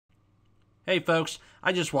Hey folks,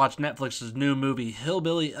 I just watched Netflix's new movie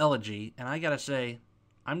Hillbilly Elegy, and I gotta say,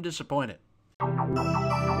 I'm disappointed.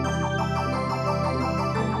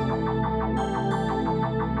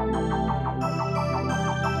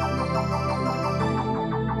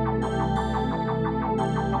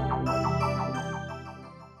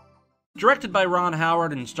 Directed by Ron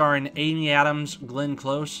Howard and starring Amy Adams, Glenn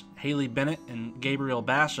Close, Haley Bennett, and Gabriel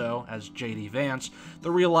Basso as J.D. Vance,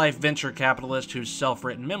 the real-life venture capitalist whose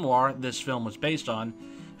self-written memoir this film was based on,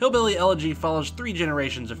 Hillbilly Elegy follows 3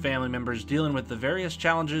 generations of family members dealing with the various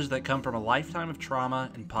challenges that come from a lifetime of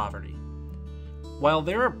trauma and poverty. While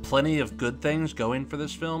there are plenty of good things going for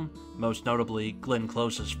this film, most notably Glenn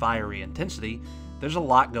Close's fiery intensity, there's a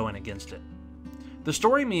lot going against it. The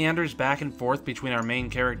story meanders back and forth between our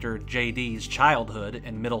main character JD's childhood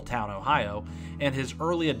in Middletown, Ohio, and his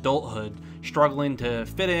early adulthood struggling to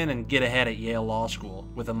fit in and get ahead at Yale Law School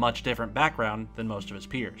with a much different background than most of his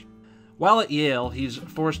peers. While at Yale, he's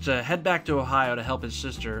forced to head back to Ohio to help his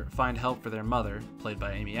sister find help for their mother, played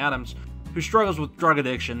by Amy Adams, who struggles with drug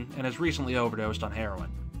addiction and has recently overdosed on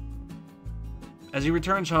heroin. As he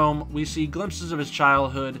returns home, we see glimpses of his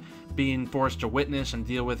childhood being forced to witness and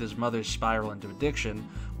deal with his mother's spiral into addiction,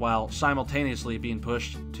 while simultaneously being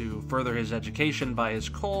pushed to further his education by his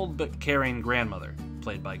cold but caring grandmother,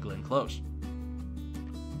 played by Glenn Close.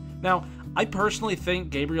 Now, I personally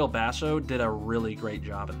think Gabriel Basso did a really great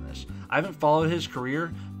job in this. I haven't followed his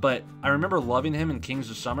career, but I remember loving him in Kings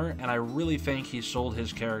of Summer, and I really think he sold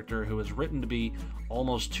his character, who was written to be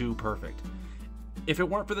almost too perfect. If it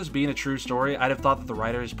weren't for this being a true story, I'd have thought that the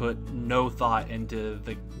writers put no thought into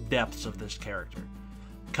the depths of this character.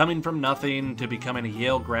 Coming from nothing to becoming a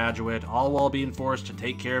Yale graduate, all while being forced to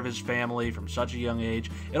take care of his family from such a young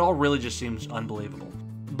age, it all really just seems unbelievable.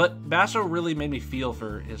 But Basso really made me feel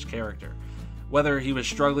for his character. Whether he was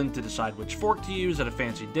struggling to decide which fork to use at a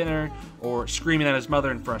fancy dinner, or screaming at his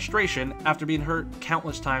mother in frustration after being hurt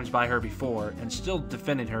countless times by her before and still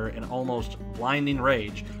defending her in almost blinding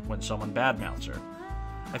rage when someone badmouths her.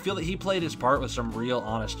 I feel that he played his part with some real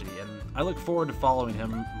honesty, and I look forward to following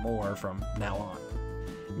him more from now on.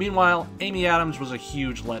 Meanwhile, Amy Adams was a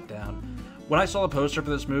huge letdown. When I saw the poster for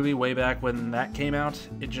this movie way back when that came out,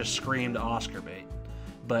 it just screamed Oscar bait.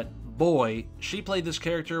 But boy, she played this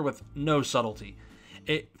character with no subtlety.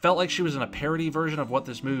 It felt like she was in a parody version of what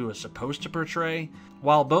this movie was supposed to portray.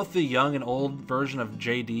 While both the young and old version of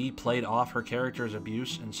JD played off her character's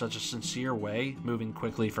abuse in such a sincere way, moving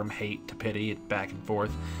quickly from hate to pity and back and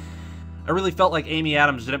forth, I really felt like Amy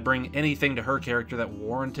Adams didn't bring anything to her character that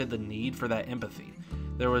warranted the need for that empathy.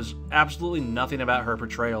 There was absolutely nothing about her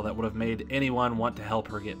portrayal that would have made anyone want to help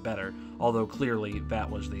her get better, although clearly that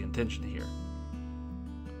was the intention here.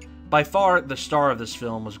 By far, the star of this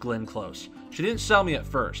film was Glenn Close. She didn't sell me at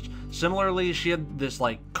first. Similarly, she had this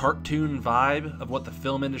cartoon vibe of what the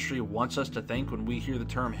film industry wants us to think when we hear the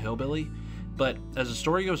term hillbilly. But as the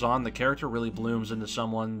story goes on, the character really blooms into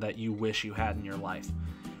someone that you wish you had in your life.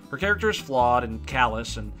 Her character is flawed and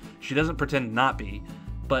callous, and she doesn't pretend not be.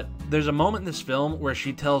 But there's a moment in this film where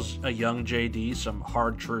she tells a young JD some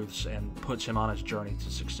hard truths and puts him on his journey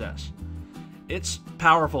to success. It's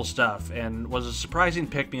powerful stuff, and was a surprising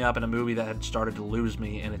pick-me-up in a movie that had started to lose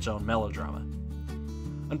me in its own melodrama.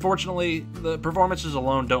 Unfortunately, the performances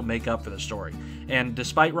alone don't make up for the story, and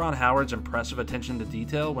despite Ron Howard's impressive attention to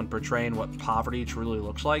detail when portraying what poverty truly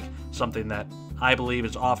looks like, something that I believe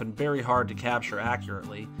is often very hard to capture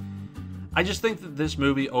accurately, I just think that this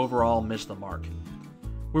movie overall missed the mark.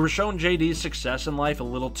 We were shown JD's success in life a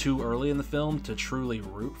little too early in the film to truly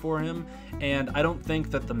root for him, and I don't think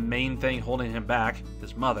that the main thing holding him back,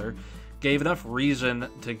 his mother, gave enough reason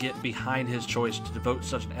to get behind his choice to devote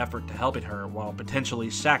such an effort to helping her while potentially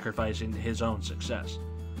sacrificing his own success.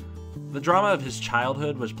 The drama of his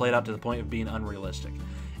childhood was played out to the point of being unrealistic,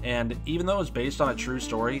 and even though it's based on a true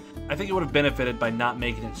story, I think it would have benefited by not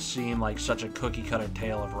making it seem like such a cookie-cutter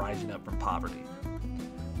tale of rising up from poverty.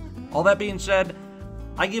 All that being said,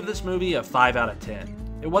 I give this movie a 5 out of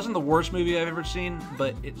 10. It wasn't the worst movie I've ever seen,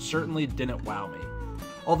 but it certainly didn't wow me.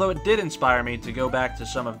 Although it did inspire me to go back to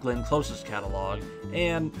some of Glenn Close's catalog,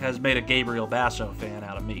 and has made a Gabriel Basso fan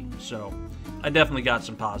out of me, so I definitely got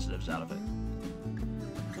some positives out of it.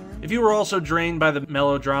 If you were also drained by the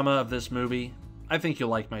melodrama of this movie, I think you'll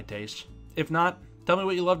like my taste. If not, tell me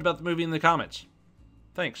what you loved about the movie in the comments.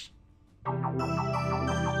 Thanks.